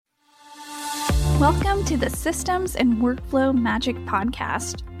Welcome to the Systems and Workflow Magic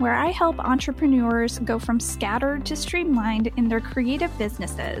podcast, where I help entrepreneurs go from scattered to streamlined in their creative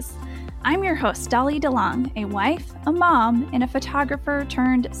businesses. I'm your host, Dolly DeLong, a wife, a mom, and a photographer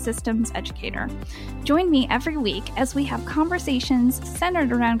turned systems educator. Join me every week as we have conversations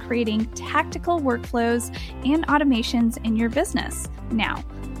centered around creating tactical workflows and automations in your business. Now,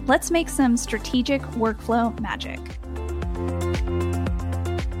 let's make some strategic workflow magic.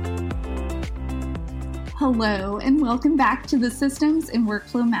 Hello, and welcome back to the Systems and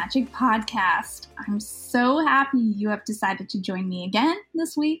Workflow Magic podcast. I'm so happy you have decided to join me again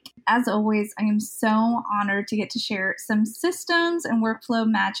this week. As always, I am so honored to get to share some systems and workflow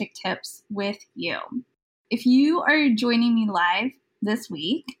magic tips with you. If you are joining me live this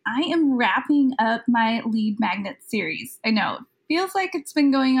week, I am wrapping up my lead magnet series. I know it feels like it's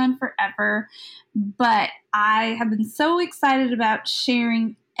been going on forever, but I have been so excited about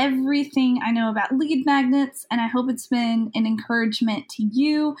sharing everything I know about lead magnets, and I hope it's been an encouragement to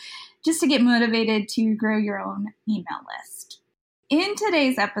you just to get motivated to grow your own email list. In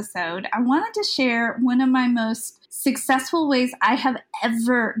today's episode, I wanted to share one of my most successful ways I have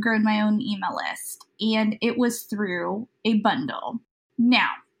ever grown my own email list, and it was through a bundle. Now,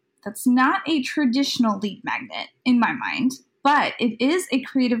 that's not a traditional lead magnet in my mind, but it is a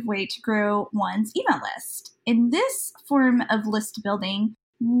creative way to grow one's email list. In this form of list building,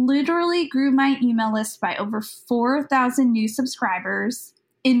 literally grew my email list by over 4,000 new subscribers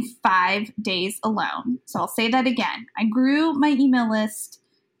in 5 days alone. So I'll say that again. I grew my email list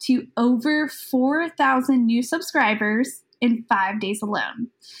to over 4,000 new subscribers in 5 days alone.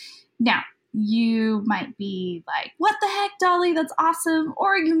 Now, you might be like, what the heck, Dolly? That's awesome.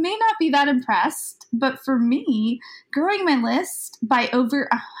 Or you may not be that impressed. But for me, growing my list by over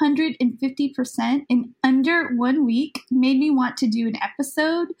 150% in under 1 week made me want to do an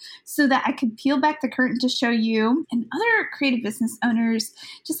episode so that I could peel back the curtain to show you and other creative business owners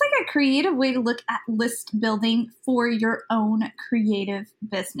just like a creative way to look at list building for your own creative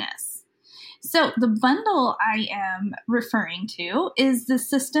business. So the bundle I am referring to is the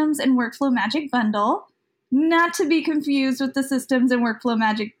Systems and Workflow Magic bundle, not to be confused with the Systems and Workflow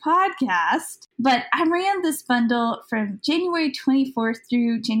Magic podcast, but I ran this bundle from January 24th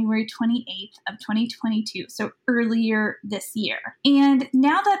through January 28th of 2022, so earlier this year. And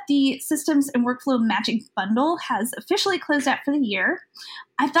now that the Systems and Workflow Magic bundle has officially closed out for the year,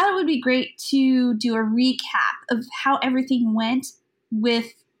 I thought it would be great to do a recap of how everything went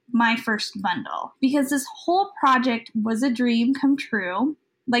with my first bundle, because this whole project was a dream come true.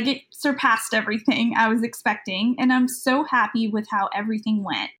 Like, it surpassed everything I was expecting, and I'm so happy with how everything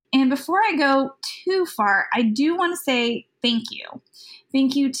went. And before I go too far, I do want to say thank you.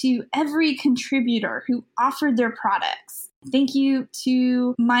 Thank you to every contributor who offered their products. Thank you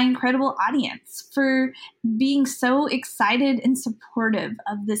to my incredible audience for being so excited and supportive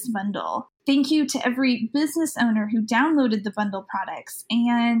of this bundle. Thank you to every business owner who downloaded the bundle products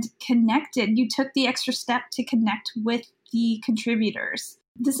and connected. You took the extra step to connect with the contributors.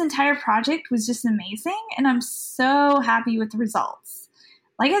 This entire project was just amazing, and I'm so happy with the results.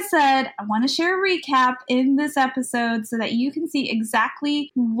 Like I said, I want to share a recap in this episode so that you can see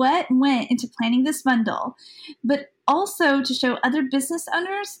exactly what went into planning this bundle, but also to show other business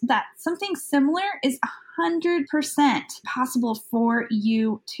owners that something similar is 100% possible for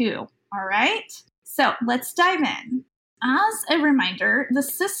you too. All right, so let's dive in. As a reminder, the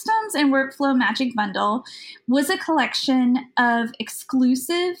Systems and Workflow Magic Bundle was a collection of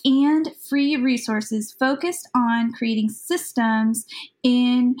exclusive and free resources focused on creating systems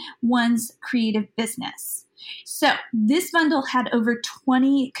in one's creative business. So this bundle had over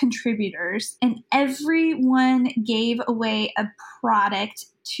 20 contributors, and everyone gave away a product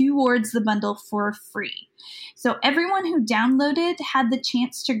towards the bundle for free. So everyone who downloaded had the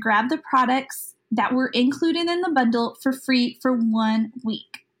chance to grab the products that were included in the bundle for free for 1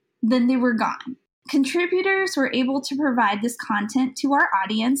 week. Then they were gone. Contributors were able to provide this content to our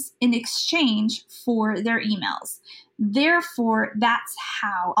audience in exchange for their emails. Therefore, that's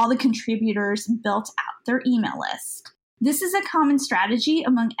how all the contributors built out their email list. This is a common strategy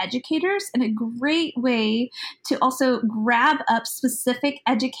among educators and a great way to also grab up specific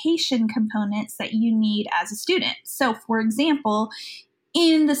education components that you need as a student. So, for example,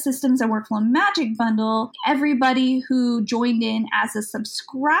 in the Systems and Workflow Magic bundle, everybody who joined in as a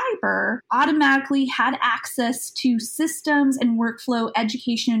subscriber automatically had access to systems and workflow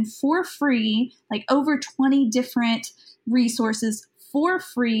education for free, like over 20 different resources for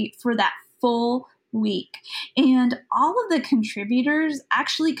free for that full week. And all of the contributors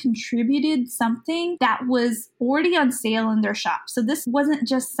actually contributed something that was already on sale in their shop. So this wasn't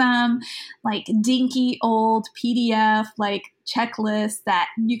just some like dinky old PDF like checklist that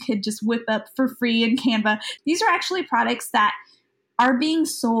you could just whip up for free in Canva. These are actually products that are being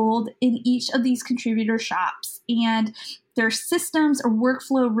sold in each of these contributor shops, and they're systems or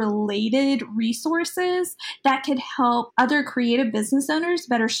workflow related resources that could help other creative business owners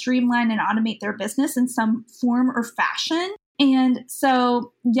better streamline and automate their business in some form or fashion. And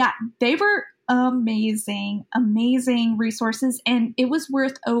so, yeah, they were amazing resources, and it was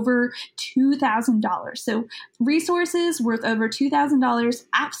worth over $2,000. So resources worth over $2,000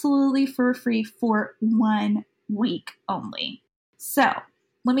 absolutely for free for 1 week only. So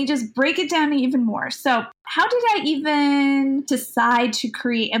let me just break it down even more. So how did I even decide to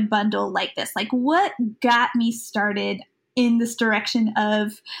create a bundle like this? Like, what got me started in this direction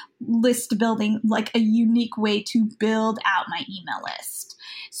of list building, like a unique way to build out my email list?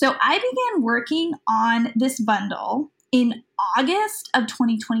 So I began working on this bundle in August of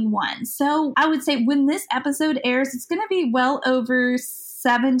 2021. So I would say when this episode airs, it's going to be well over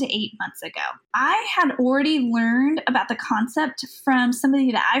 7 to 8 months ago. I had already learned about the concept from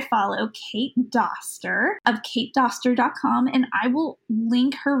somebody that I follow, Kate Doster of katedoster.com, and I will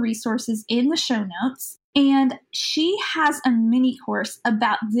link her resources in the show notes. And she has a mini course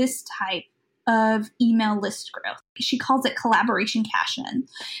about this type of email list growth. She calls it Collaboration Cash-In.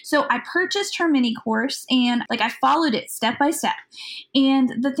 So I purchased her mini course and I followed it step by step.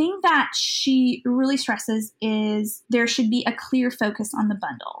 And the thing that she really stresses is there should be a clear focus on the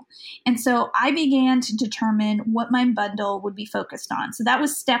bundle. And so I began to determine what my bundle would be focused on. So that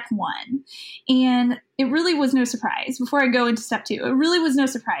was step 1. And it really was no surprise. Before I go into step 2, it really was no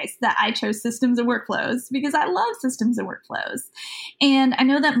surprise that I chose systems and workflows because I love systems and workflows. And I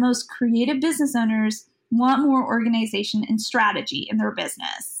know that most creative business owners want more organization and strategy in their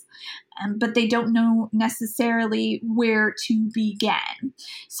business, but they don't know necessarily where to begin.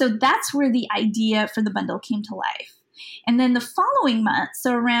 So that's where the idea for the bundle came to life. And then the following month,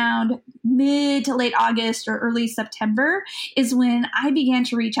 so around mid to late August or early September, is when I began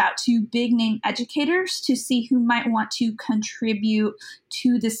to reach out to big name educators to see who might want to contribute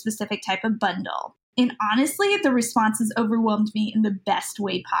to this specific type of bundle. And honestly, the responses overwhelmed me in the best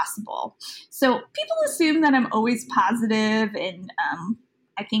way possible. So people assume that I'm always positive and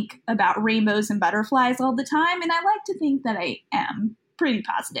I think about rainbows and butterflies all the time. And I like to think that I am pretty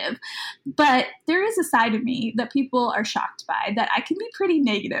positive. But there is a side of me that people are shocked by, that I can be pretty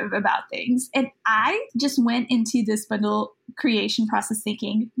negative about things. And I just went into this bundle creation process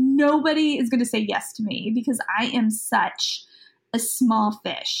thinking nobody is going to say yes to me because I am such a small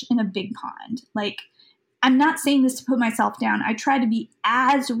fish in a big pond. I'm not saying this to put myself down. I try to be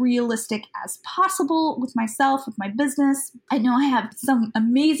as realistic as possible with myself, with my business. I know I have some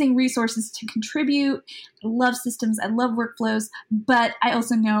amazing resources to contribute. I love systems. I love workflows, but I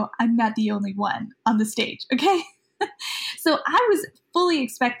also know I'm not the only one on the stage, okay? So I was fully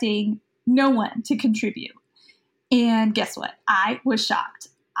expecting no one to contribute. And guess what? I was shocked.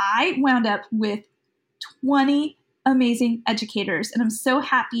 I wound up with 20 amazing educators, and I'm so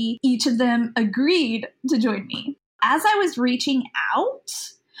happy each of them agreed to join me. As I was reaching out,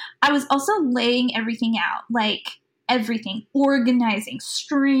 I was also laying everything out, everything, organizing,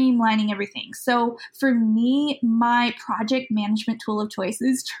 streamlining everything. So for me, my project management tool of choice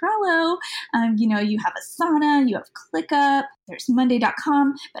is Trello. You have Asana, you have ClickUp, there's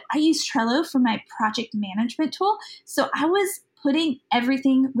Monday.com, but I use Trello for my project management tool. So I was putting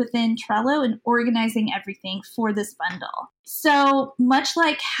everything within Trello and organizing everything for this bundle. So much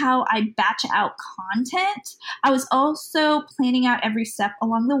like how I batch out content, I was also planning out every step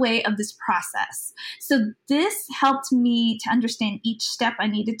along the way of this process. So this helped me to understand each step I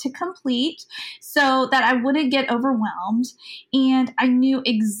needed to complete so that I wouldn't get overwhelmed, and I knew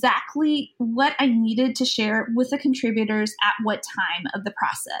exactly what I needed to share with the contributors at what time of the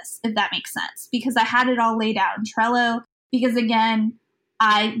process, if that makes sense, because I had it all laid out in Trello. Because again,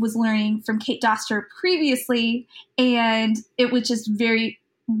 I was learning from Kate Doster previously, and it was just very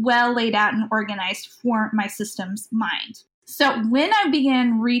well laid out and organized for my systems mind. So when I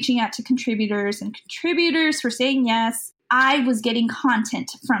began reaching out to contributors and contributors were saying yes, I was getting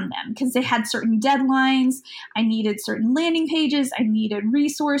content from them because they had certain deadlines. I needed certain landing pages. I needed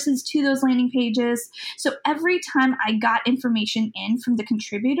resources to those landing pages. So every time I got information in from the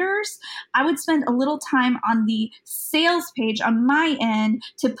contributors, I would spend a little time on the sales page on my end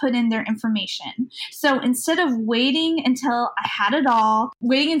to put in their information. So instead of waiting until I had it all,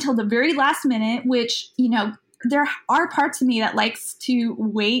 waiting until the very last minute, which, there are parts of me that likes to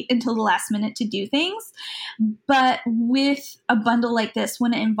wait until the last minute to do things. But with a bundle like this,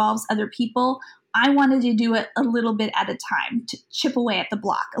 when it involves other people, I wanted to do it a little bit at a time, to chip away at the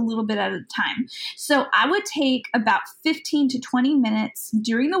block a little bit at a time. So I would take about 15 to 20 minutes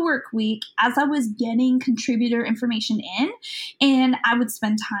during the work week as I was getting contributor information in, and I would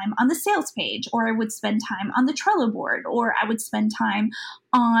spend time on the sales page, or I would spend time on the Trello board, or I would spend time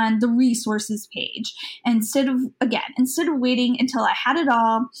on the resources page. Instead of waiting until I had it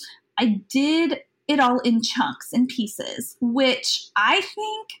all, I did it all in chunks and pieces, which I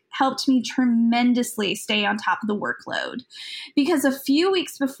think helped me tremendously stay on top of the workload. Because a few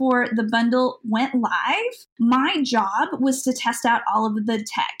weeks before the bundle went live, my job was to test out all of the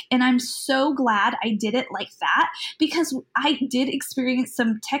tech. And I'm so glad I did it like that, because I did experience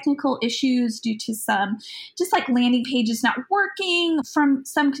some technical issues due to some just like landing pages not working from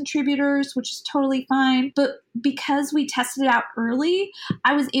some contributors, which is totally fine. But because we tested it out early,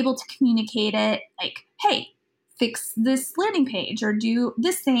 I was able to communicate it like, hey, fix this landing page or do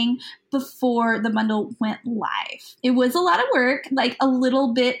this thing before the bundle went live. It was a lot of work, like a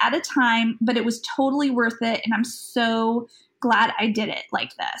little bit at a time, but it was totally worth it. And I'm so glad I did it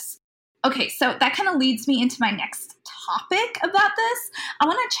like this. Okay, so that kind of leads me into my next topic about this. I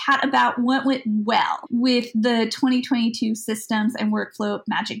want to chat about what went well with the 2022 Systems and Workflow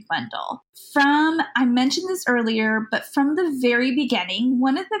Magic Bundle. I mentioned this earlier, but from the very beginning,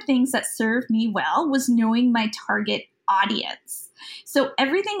 one of the things that served me well was knowing my target audience. So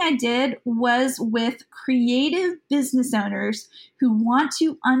everything I did was with creative business owners who want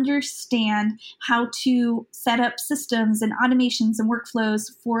to understand how to set up systems and automations and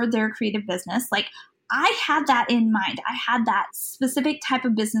workflows for their creative business. Like, I had that in mind. I had that specific type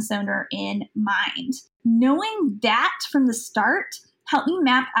of business owner in mind. Knowing that from the start helped me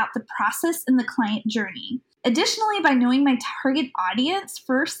map out the process and the client journey. Additionally, by knowing my target audience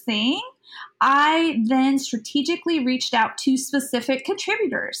first thing, I then strategically reached out to specific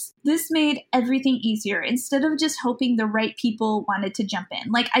contributors. This made everything easier instead of just hoping the right people wanted to jump in.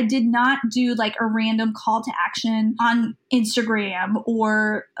 Like, I did not do like a random call to action on Instagram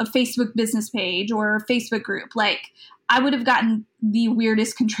or a Facebook business page or a Facebook group. Like, I would have gotten the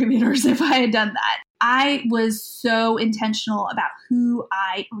weirdest contributors if I had done that. I was so intentional about who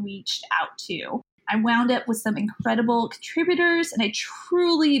I reached out to. I wound up with some incredible contributors, and I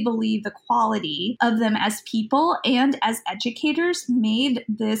truly believe the quality of them as people and as educators made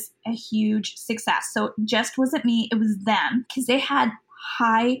this a huge success. So it just wasn't me, it was them, because they had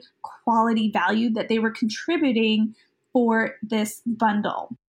high quality value that they were contributing for this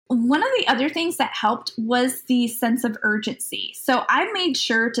bundle. One of the other things that helped was the sense of urgency. So I made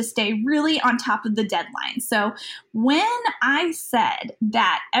sure to stay really on top of the deadline. So when I said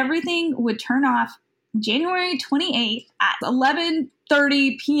that everything would turn off January 28th at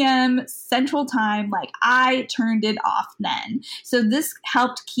 11:30 p.m. Central Time, like, I turned it off then. So this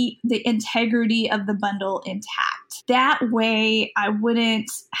helped keep the integrity of the bundle intact. That way I wouldn't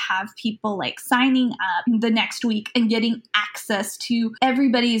have people like signing up the next week and getting access to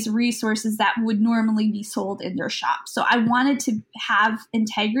everybody's resources that would normally be sold in their shop. So I wanted to have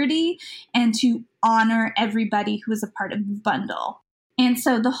integrity and to honor everybody who was a part of the bundle. And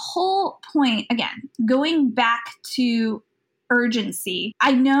so the whole point, again, going back to urgency,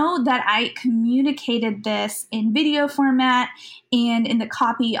 I know that I communicated this in video format and in the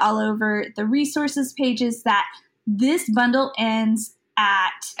copy all over the resources pages that this bundle ends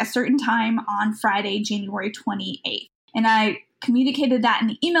at a certain time on Friday, January 28th. And I communicated that in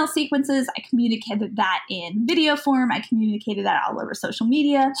the email sequences. I communicated that in video form. I communicated that all over social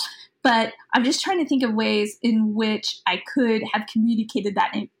media. But I'm just trying to think of ways in which I could have communicated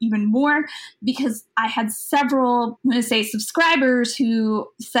that even more, because I had several, I'm going to say, subscribers who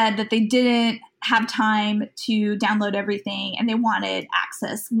said that they didn't have time to download everything and they wanted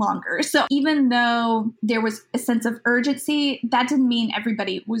access longer. So even though there was a sense of urgency, that didn't mean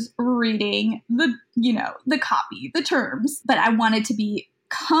everybody was reading the copy, the terms, but I wanted to be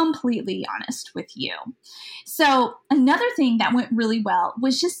completely honest with you. So another thing that went really well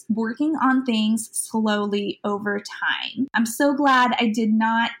was just working on things slowly over time. I'm so glad I did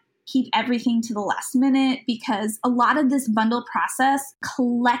not keep everything to the last minute, because a lot of this bundle process,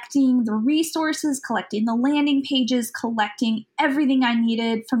 collecting the resources, collecting the landing pages, collecting everything I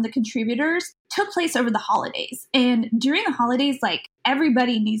needed from the contributors, took place over the holidays. And during the holidays, like,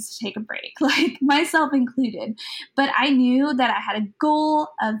 everybody needs to take a break, like myself included. But I knew that I had a goal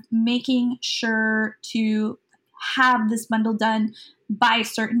of making sure to have this bundle done by a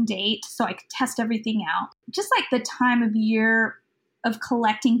certain date so I could test everything out. Just like the time of year of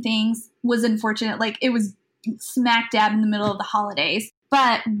collecting things was unfortunate. Like, it was smack dab in the middle of the holidays.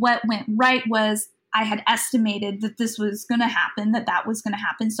 But what went right was I had estimated that this was going to happen, that was going to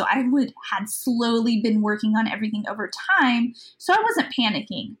happen. So I had slowly been working on everything over time. So I wasn't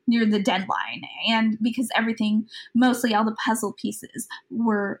panicking near the deadline. And because everything, mostly all the puzzle pieces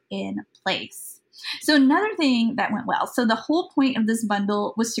were in place. So another thing that went well. So the whole point of this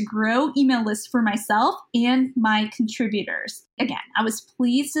bundle was to grow email lists for myself and my contributors. Again, I was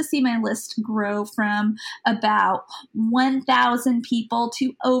pleased to see my list grow from about 1,000 people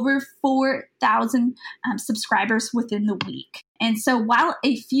to over 4,000 subscribers within the week. And so while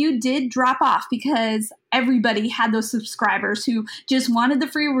a few did drop off because everybody had those subscribers who just wanted the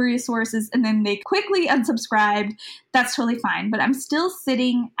free resources and then they quickly unsubscribed, that's totally fine. But I'm still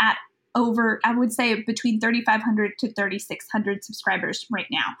sitting at over, I would say, between 3,500 to 3,600 subscribers right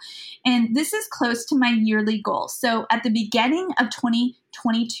now. And this is close to my yearly goal. So at the beginning of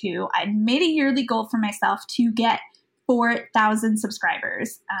 2022, I made a yearly goal for myself to get 4,000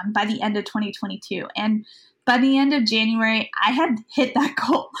 subscribers by the end of 2022. And by the end of January, I had hit that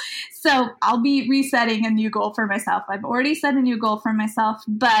goal. So I'll be resetting a new goal for myself. I've already set a new goal for myself,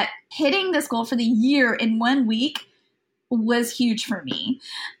 but hitting this goal for the year in 1 week was huge for me.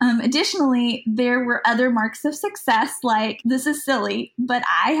 Additionally, there were other marks of success, like, this is silly, but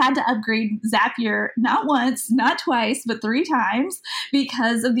I had to upgrade Zapier not once, not twice, but 3 times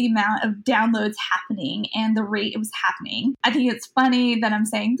because of the amount of downloads happening and the rate it was happening. I think it's funny that I'm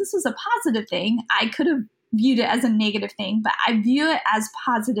saying this was a positive thing. I could have viewed it as a negative thing, but I view it as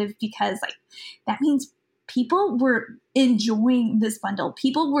positive because that means people were enjoying this bundle.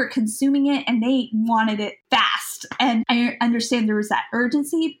 People were consuming it and they wanted it fast. And I understand there was that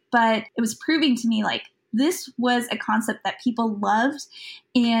urgency, but it was proving to me this was a concept that people loved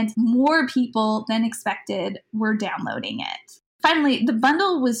and more people than expected were downloading it. Finally, the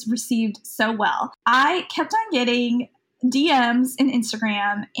bundle was received so well. I kept on getting DMs in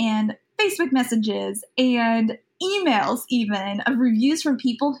Instagram and Facebook messages and emails even of reviews from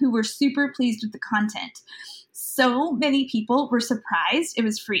people who were super pleased with the content. So many people were surprised it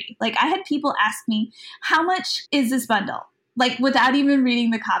was free. I had people ask me, how much is this bundle? Without even reading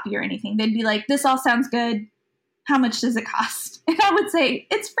the copy or anything. They'd be like, this all sounds good. How much does it cost? And I would say,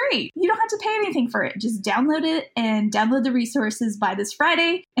 it's free. You don't have to pay anything for it. Just download it and download the resources by this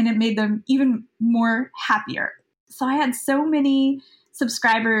Friday. And it made them even more happier. So I had so many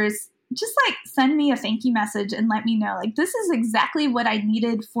subscribers just send me a thank you message and let me know, this is exactly what I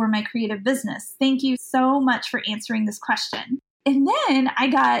needed for my creative business. Thank you so much for answering this question. And then I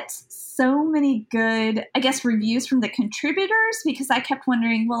got so many good, reviews from the contributors because I kept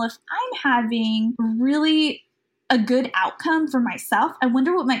wondering, well, if I'm having really a good outcome for myself, I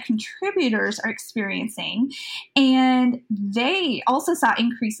wonder what my contributors are experiencing. And they also saw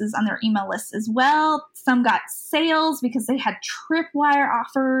increases on their email lists as well. Some got sales because they had tripwire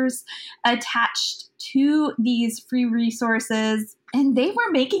offers attached to these free resources. And they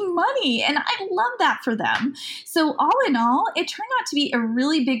were making money, and I love that for them. So all in all, it turned out to be a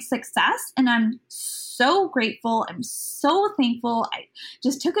really big success, and I'm so grateful. I'm so thankful. I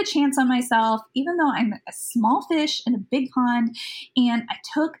just took a chance on myself, even though I'm a small fish in a big pond, and I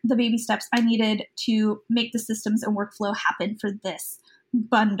took the baby steps I needed to make the systems and workflow happen for this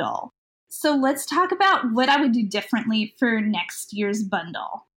bundle. So let's talk about what I would do differently for next year's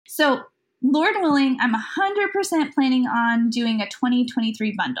bundle. So Lord willing, I'm 100% planning on doing a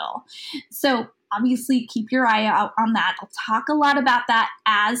 2023 bundle. So obviously keep your eye out on that. I'll talk a lot about that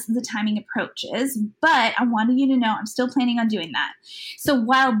as the timing approaches, but I wanted you to know I'm still planning on doing that. So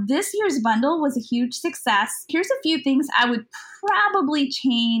while this year's bundle was a huge success, here's a few things I would probably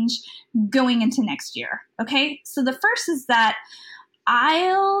change going into next year. Okay, so the first is that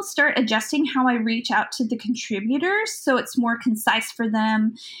I'll start adjusting how I reach out to the contributors so it's more concise for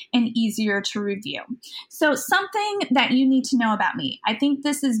them and easier to review. So something that you need to know about me, I think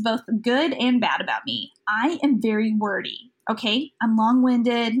this is both good and bad about me. I am very wordy, okay? I'm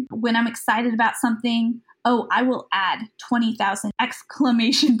long-winded. When I'm excited about something, I will add 20,000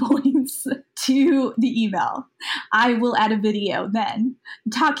 exclamation points to the email. I will add a video then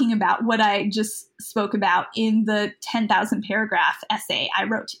talking about what I just spoke about in the 10,000 paragraph essay I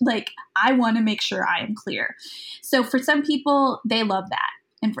wrote. I want to make sure I am clear. So for some people, they love that.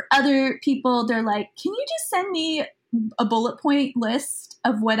 And for other people, they're like, can you just send me a bullet point list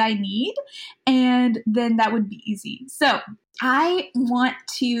of what I need? And then that would be easy. So I want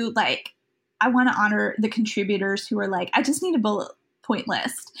to honor the contributors who are like, I just need a bullet point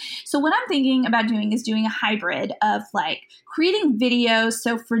list. So what I'm thinking about doing is doing a hybrid of like creating videos.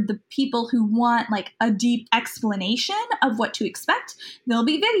 So for the people who want like a deep explanation of what to expect, there'll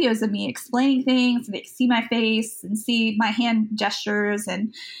be videos of me explaining things. They can see my face and see my hand gestures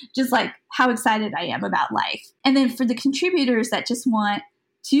and just like how excited I am about life. And then for the contributors that just want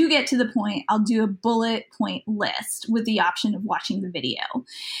to get to the point, I'll do a bullet point list with the option of watching the video.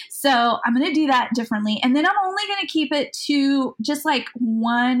 So I'm going to do that differently. And then I'm only going to keep it to just like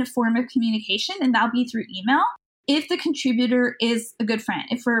one form of communication, and that'll be through email. If the contributor is a good friend,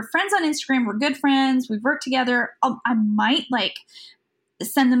 if we're friends on Instagram, we're good friends, we've worked together, I might like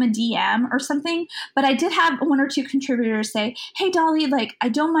send them a DM or something. But I did have one or two contributors say, hey, Dolly, like, I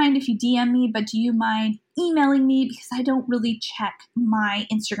don't mind if you DM me, but do you mind emailing me? Because I don't really check my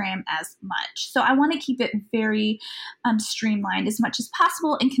Instagram as much. So I want to keep it very streamlined as much as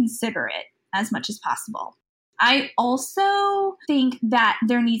possible and considerate as much as possible. I also think that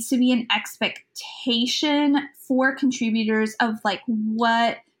there needs to be an expectation for contributors of like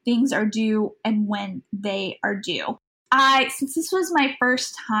what things are due and when they are due. Since this was my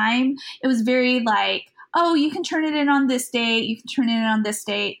first time, it was very like, oh, you can turn it in on this date, you can turn it in on this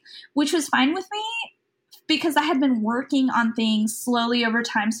date, which was fine with me because I had been working on things slowly over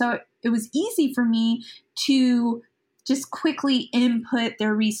time. So it was easy for me to just quickly input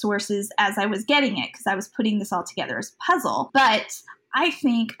their resources as I was getting it because I was putting this all together as a puzzle. But I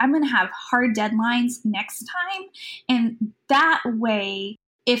think I'm going to have hard deadlines next time. And that way,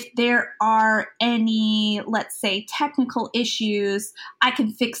 if there are any, let's say, technical issues, I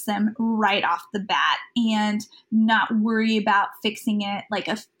can fix them right off the bat and not worry about fixing it like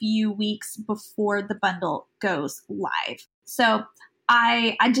a few weeks before the bundle goes live. So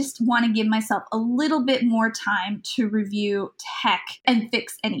I just want to give myself a little bit more time to review tech and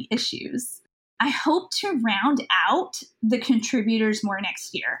fix any issues. I hope to round out the contributors more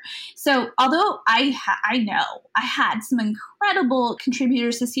next year. So although I know I had some incredible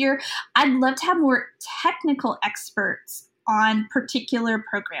contributors this year, I'd love to have more technical experts on particular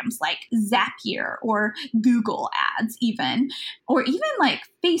programs like Zapier or Google Ads even, or even like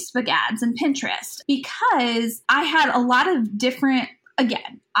Facebook ads and Pinterest, because I had a lot of different,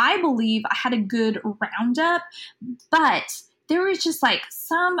 again, I believe I had a good roundup, but there was just like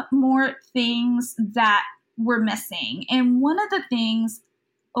some more things that were missing. And one of the things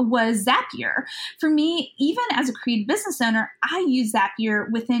was Zapier. For me, even as a creative business owner, I use Zapier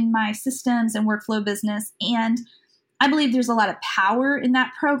within my systems and workflow business. And I believe there's a lot of power in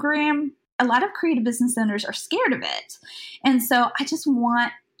that program. A lot of creative business owners are scared of it. And so I just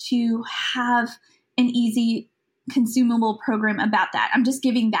want to have an easy consumable program about that. I'm just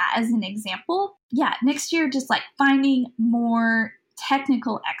giving that as an example. Yeah, next year, just like finding more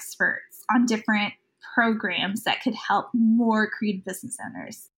technical experts on different programs that could help more creative business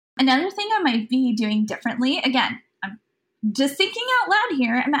owners. Another thing I might be doing differently, again, I'm just thinking out loud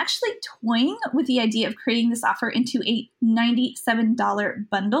here, I'm actually toying with the idea of creating this offer into a $97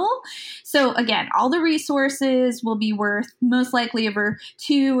 bundle. So again, all the resources will be worth most likely over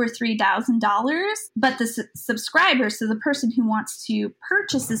 $2,000 or $3,000, but the subscriber, so the person who wants to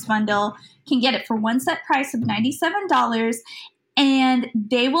purchase this bundle, can get it for one set price of $97. And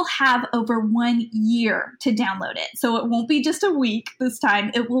they will have over 1 year to download it. So it won't be just a week this time.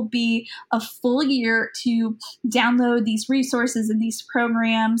 It will be a full year to download these resources and these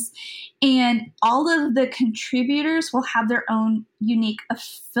programs. And all of the contributors will have their own unique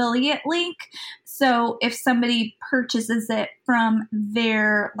affiliate link. So if somebody purchases it from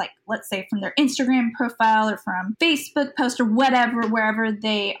their, like, let's say from their Instagram profile or from Facebook post or whatever, wherever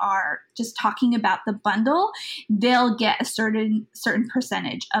they are just talking about the bundle, they'll get a certain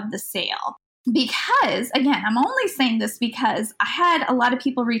percentage of the sale. Because, again, I'm only saying this because I had a lot of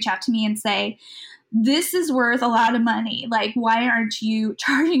people reach out to me and say, this is worth a lot of money. Like, why aren't you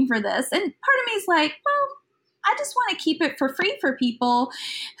charging for this? And part of me is like, well, I just want to keep it for free for people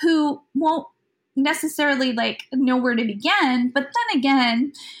who won't necessarily like know where to begin. But then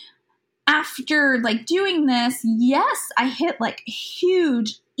again, after like doing this, yes, I hit like a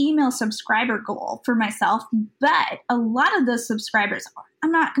huge email subscriber goal for myself, but a lot of those subscribers,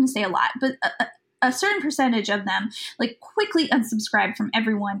 I'm not going to say a lot, but a certain percentage of them like quickly unsubscribed from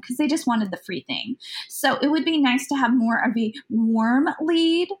everyone because they just wanted the free thing. So it would be nice to have more of a warm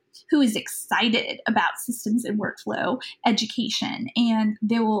lead who is excited about systems and workflow education, and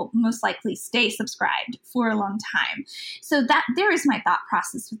they will most likely stay subscribed for a long time. So that there is my thought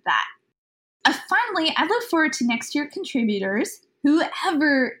process with that. Finally, I look forward to next year contributors,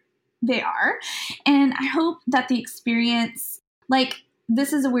 whoever they are, and I hope that the experience, like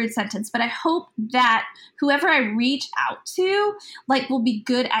this is a weird sentence, but I hope that whoever I reach out to, like, will be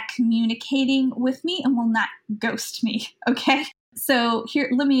good at communicating with me and will not ghost me, okay? So here,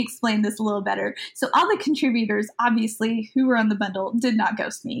 let me explain this a little better. So all the contributors, obviously, who were on the bundle did not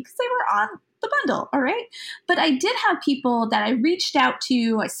ghost me because they were on the bundle, all right? But I did have people that I reached out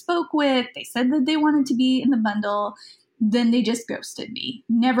to, I spoke with, they said that they wanted to be in the bundle, then they just ghosted me.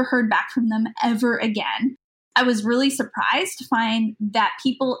 Never heard back from them ever again. I was really surprised to find that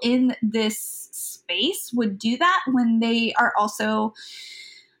people in this space would do that when they are also,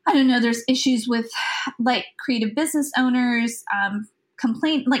 I don't know, there's issues with like creative business owners,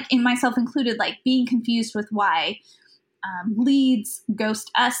 complaint, like in myself included, like being confused with why leads ghost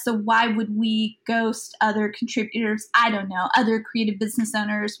us. So why would we ghost other contributors? I don't know, other creative business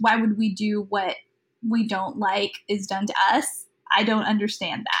owners. Why would we do what we don't like is done to us? I don't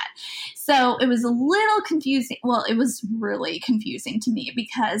understand that. So it was a little confusing. Well, it was really confusing to me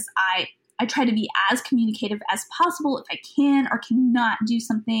because I try to be as communicative as possible. If I can or cannot do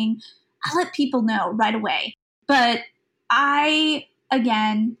something, I let people know right away. But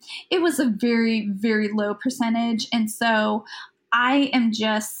again, it was a very, very low percentage. And so I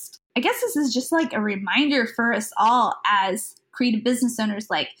guess this is just like a reminder for us all as creative business owners.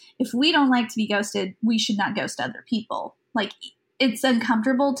 Like, if we don't like to be ghosted, we should not ghost other people. Like, it's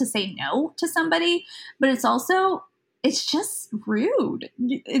uncomfortable to say no to somebody, but it's just rude.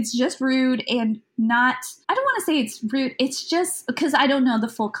 It's just rude and not, I don't want to say it's rude. It's just because I don't know the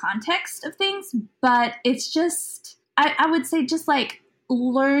full context of things, but it's just, I would say just like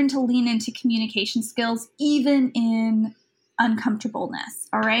learn to lean into communication skills, even in uncomfortableness.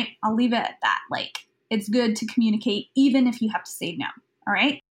 All right. I'll leave it at that. Like, it's good to communicate, even if you have to say no. All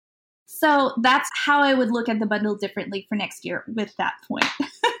right. So that's how I would look at the bundle differently for next year with that point.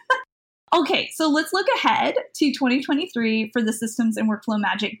 Okay, so let's look ahead to 2023 for the Systems and Workflow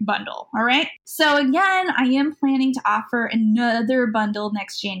Magic bundle, all right? So again, I am planning to offer another bundle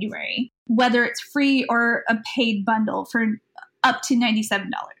next January, whether it's free or a paid bundle for up to $97.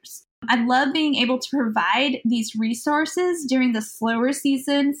 I love being able to provide these resources during the slower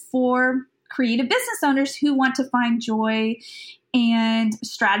season for creative business owners who want to find joy and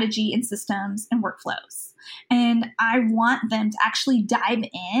strategy in systems and workflows. And I want them to actually dive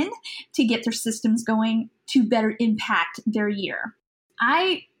in to get their systems going to better impact their year.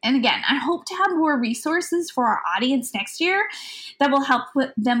 And again, I hope to have more resources for our audience next year that will help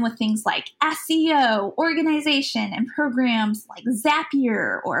them with things like SEO, organization, and programs like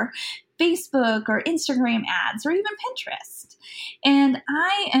Zapier or Facebook or Instagram ads or even Pinterest. And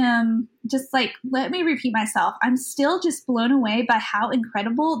I am just like, let me repeat myself. I'm still just blown away by how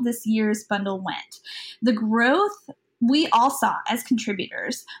incredible this year's bundle went. The growth we all saw as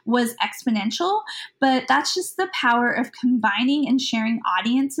contributors was exponential, but that's just the power of combining and sharing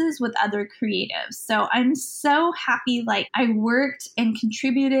audiences with other creatives. So I'm so happy, like I worked and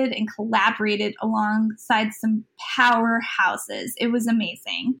contributed and collaborated alongside some powerhouses. It was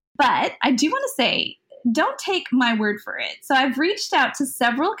amazing. But I do want to say, don't take my word for it. So I've reached out to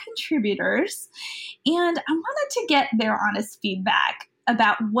several contributors and I wanted to get their honest feedback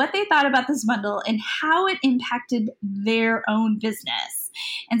about what they thought about this bundle and how it impacted their own business.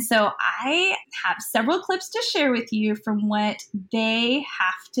 And so I have several clips to share with you from what they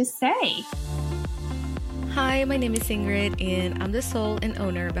have to say. Hi, my name is Ingrid, and I'm the soul and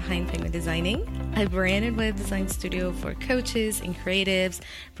owner behind Penguin Designing, a brand and web design studio for coaches and creatives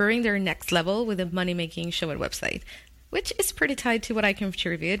brewing their next level with a money-making Showit website, which is pretty tied to what I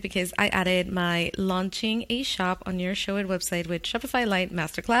contribute because I added my launching a shop on your Showit website with Shopify Lite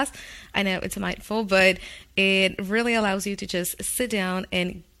Masterclass. I know it's a mouthful, but it really allows you to just sit down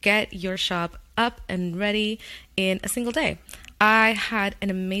and get your shop up and ready in a single day. I had an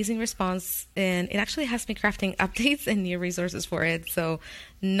amazing response, and it actually has me crafting updates and new resources for it. So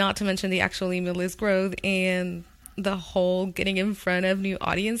not to mention the actual email list growth and the whole getting in front of new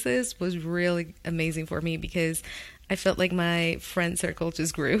audiences was really amazing for me because I felt like my friend circle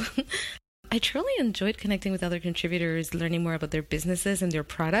just grew. I truly enjoyed connecting with other contributors, learning more about their businesses and their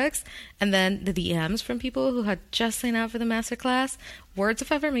products, and then the DMs from people who had just signed up for the masterclass. Words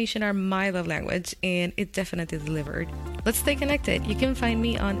of affirmation are my love language, and it definitely delivered. Let's stay connected. You can find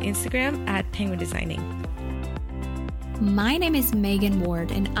me on Instagram at Penguin Designing. My name is Megan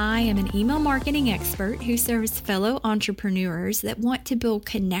Ward, and I am an email marketing expert who serves fellow entrepreneurs that want to build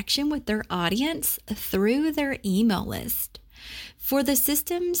connection with their audience through their email list. For the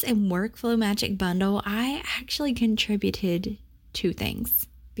Systems and Workflow Magic bundle, I actually contributed 2 things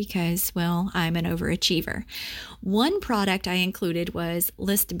because, well, I'm an overachiever. One product I included was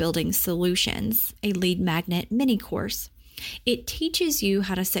List Building Solutions, a lead magnet mini course. It teaches you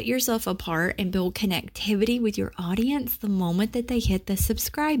how to set yourself apart and build connectivity with your audience the moment that they hit the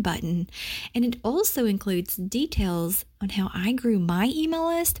subscribe button. And it also includes details on how I grew my email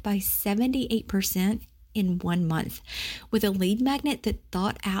list by 78% in 1 month with a lead magnet that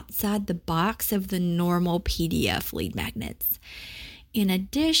thought outside the box of the normal PDF lead magnets. In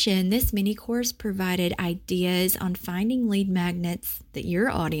addition, this mini course provided ideas on finding lead magnets that your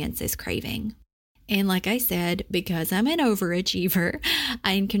audience is craving. And like I said, because I'm an overachiever,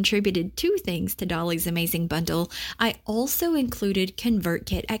 I contributed 2 things to Dolly's Amazing Bundle. I also included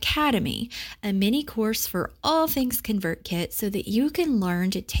ConvertKit Academy, a mini course for all things ConvertKit so that you can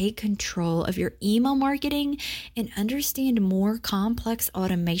learn to take control of your email marketing and understand more complex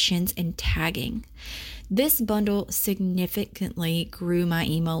automations and tagging. This bundle significantly grew my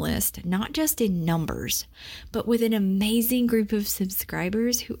email list, not just in numbers, but with an amazing group of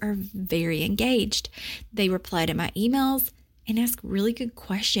subscribers who are very engaged. They reply to my emails and ask really good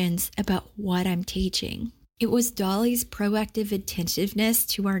questions about what I'm teaching. It was Dolly's proactive attentiveness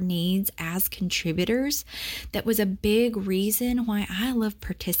to our needs as contributors that was a big reason why I love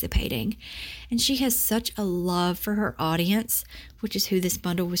participating. And she has such a love for her audience, which is who this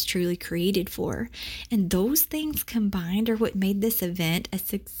bundle was truly created for. And those things combined are what made this event a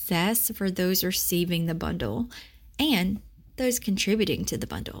success for those receiving the bundle and those contributing to the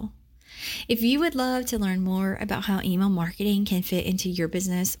bundle. If you would love to learn more about how email marketing can fit into your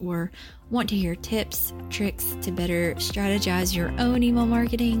business or want to hear tips, tricks to better strategize your own email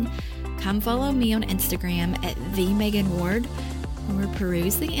marketing, come follow me on Instagram at @themeganward or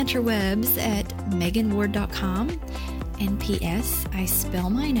peruse the interwebs at meganward.com. And P.S. I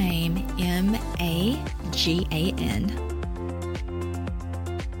spell my name M-A-G-A-N.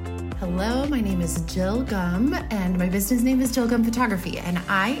 Hello, my name is Jill Gum, and my business name is Jill Gum Photography, and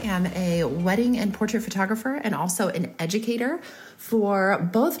I am a wedding and portrait photographer and also an educator for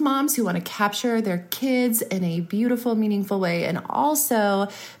both moms who want to capture their kids in a beautiful, meaningful way, and also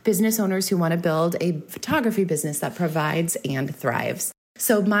business owners who want to build a photography business that provides and thrives.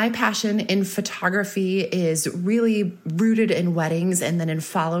 So my passion in photography is really rooted in weddings and then in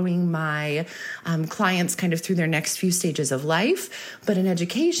following my clients kind of through their next few stages of life. But in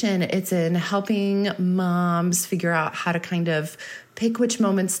education, it's in helping moms figure out how to kind of pick which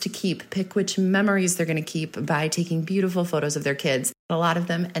moments to keep, pick which memories they're going to keep by taking beautiful photos of their kids. A lot of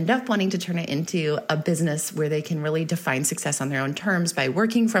them end up wanting to turn it into a business where they can really define success on their own terms by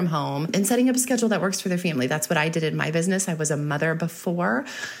working from home and setting up a schedule that works for their family. That's what I did in my business. I was a mother before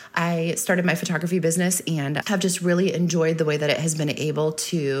I started my photography business and have just really enjoyed the way that it has been able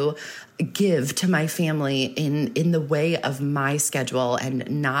to give to my family in the way of my schedule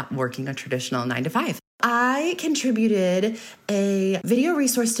and not working a traditional 9-to-5. I contributed a video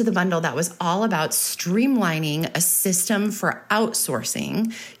resource to the bundle that was all about streamlining a system for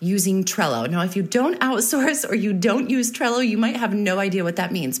outsourcing using Trello. Now, if you don't outsource or you don't use Trello, you might have no idea what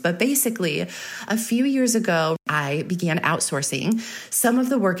that means. But basically, a few years ago, I began outsourcing some of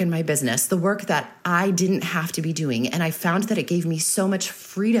the work in my business, the work that I didn't have to be doing. And I found that it gave me so much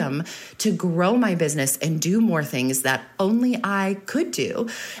freedom to grow my business and do more things that only I could do.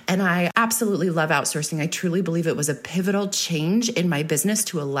 And I absolutely love outsourcing. I truly believe it was a pivotal change in my business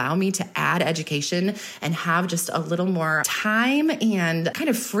to allow me to add education and have just a little more time and kind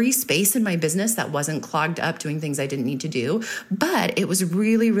of free space in my business that wasn't clogged up doing things I didn't need to do. But it was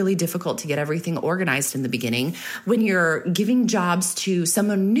really, really difficult to get everything organized in the beginning when you're giving jobs to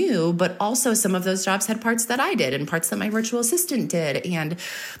someone new, but also some of those jobs had parts that I did and parts that my virtual assistant did. And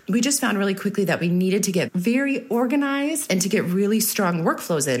we just found really quickly that we needed to get very organized and to get really strong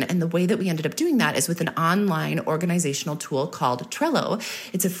workflows in. And the way that we ended up doing that is with an online organizational tool called Trello.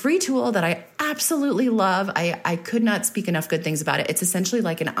 It's a free tool that I absolutely love. I could not speak enough good things about it. It's essentially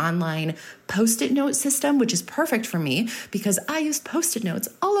like an online Post-it note system, which is perfect for me because I used Post-it notes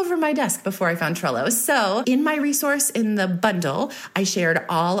all over my desk before I found Trello. So in my resource in the bundle, I shared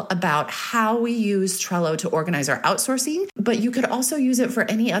all about how we use Trello to organize our outsourcing, but you could also use it for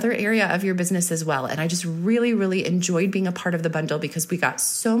any other area of your business as well. And I just really, really enjoyed being a part of the bundle because we got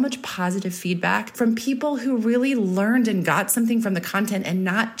so much positive feedback from people who really learned and got something from the content, and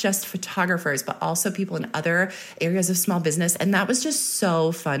not just photographers, but also people in other areas of small business. And that was just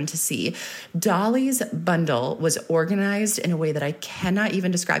so fun to see. Dolly's bundle was organized in a way that I cannot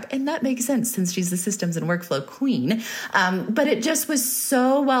even describe. And that makes sense since she's the systems and workflow queen. But it just was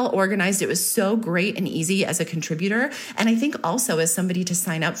so well organized. It was so great and easy as a contributor. And I think also as somebody to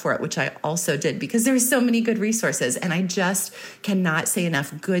sign up for it, which I also did because there were so many good resources. And I just cannot say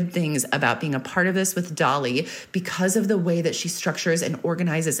enough good things about being a part of this with Dolly because of the way that she structures and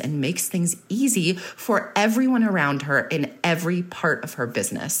organizes and makes things easy for everyone around her in every part of her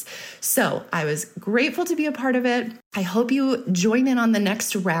business. So I was grateful to be a part of it. I hope you join in on the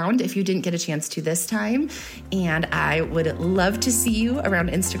next round if you didn't get a chance to this time. And I would love to see you around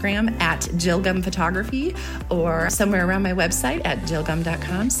Instagram at Jill Gum Photography or somewhere around my website at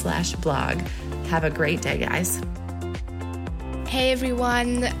jillgum.com/blog. Have a great day, guys. Hey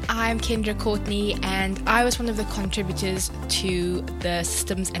everyone, I'm Kendra Courtney and I was one of the contributors to the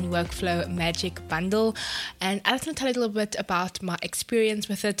Systems and Workflow Magic Bundle, and I want to tell you a little bit about my experience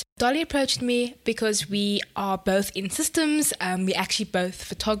with it. Dolly approached me because we are both in systems, we're actually both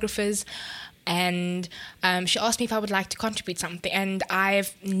photographers, and she asked me if I would like to contribute something, and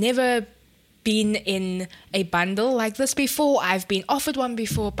I've never been in a bundle like this before. I've been offered one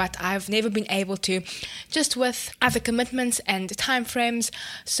before, but I've never been able to, just with other commitments and time frames.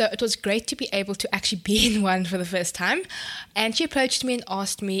 So it was great to be able to actually be in one for the first time. And she approached me and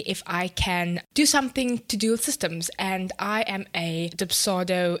asked me if I can do something to do with systems. And I am a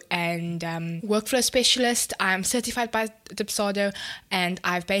Dipsado and workflow specialist. I'm certified by Dipsado, and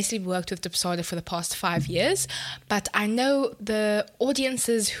I've basically worked with Dipsado for the past 5 years. But I know the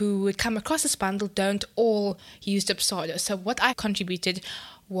audiences who would come across this bundle don't all use Dipsado. So what I contributed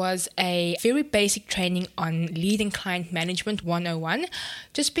was a very basic training on lead and client management 101,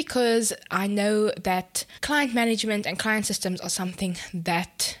 just because I know that client management and client systems are something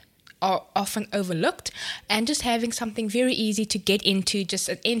that are often overlooked, and just having something very easy to get into, just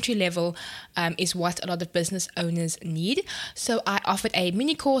an entry level, is what a lot of business owners need. So I offered a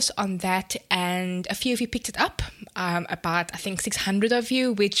mini course on that, and a few of you picked it up, about I think 600 of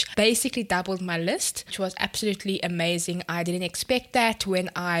you, which basically doubled my list, which was absolutely amazing. I didn't expect that. When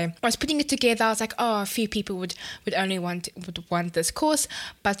I was putting it together, I was like, oh, a few people would want this course,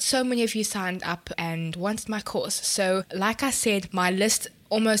 but so many of you signed up and wanted my course. So like I said, my list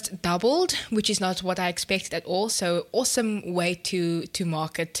almost doubled, which is not what I expected at all. So awesome way to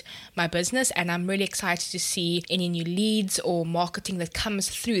market my business, and I'm really excited to see any new leads or marketing that comes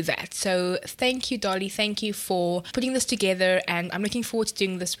through that. So thank you, Dolly. Thank you for putting this together, and I'm looking forward to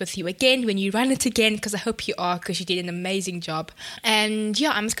doing this with you again when you run it again, because I hope you are, because you did an amazing job. And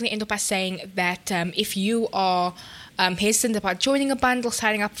yeah, I'm just going to end up by saying that if you are hesitant about joining a bundle,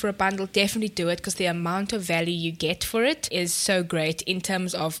 signing up for a bundle, definitely do it, because the amount of value you get for it is so great, in terms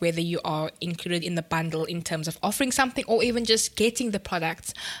of whether you are included in the bundle in terms of offering something or even just getting the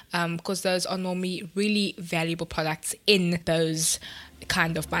products, because those are normally really valuable products in those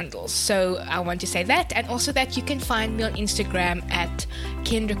kind of bundles. So I want to say that, and also that you can find me on Instagram at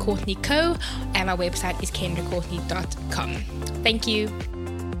Kendra Courtney Co, and my website is kendracourtney.com. Thank you.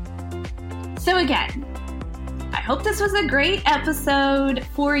 So again, I hope this was a great episode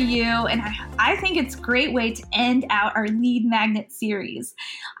for you, and I think it's a great way to end out our lead magnet series.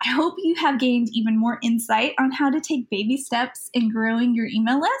 I hope you have gained even more insight on how to take baby steps in growing your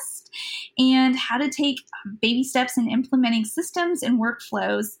email list, and how to take baby steps in implementing systems and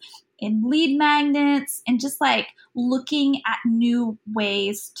workflows in lead magnets, and just like looking at new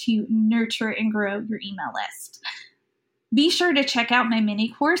ways to nurture and grow your email list. Be sure to check out my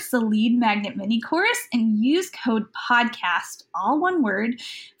mini course, the Lead Magnet Mini Course, and use code PODCAST, all one word,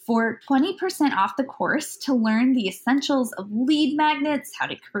 for 20% off the course to learn the essentials of lead magnets, how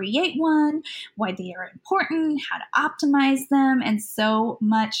to create one, why they are important, how to optimize them, and so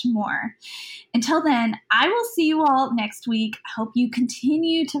much more. Until then, I will see you all next week. I hope you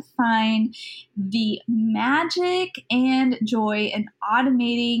continue to find the magic and joy in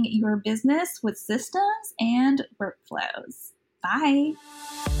automating your business with systems and workflows. Bye.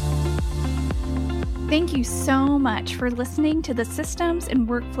 Thank you so much for listening to the Systems and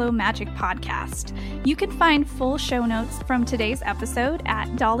Workflow Magic podcast. You can find full show notes from today's episode at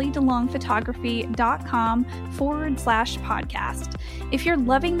dollydelongphotography.com/podcast. If you're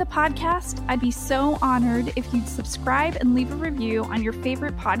loving the podcast, I'd be so honored if you'd subscribe and leave a review on your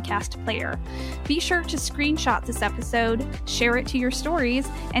favorite podcast player. Be sure to screenshot this episode, share it to your stories,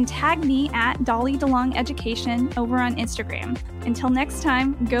 and tag me at Dolly DeLong Education over on Instagram. Until next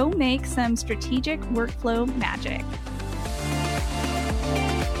time, go make some strategic workflow magic.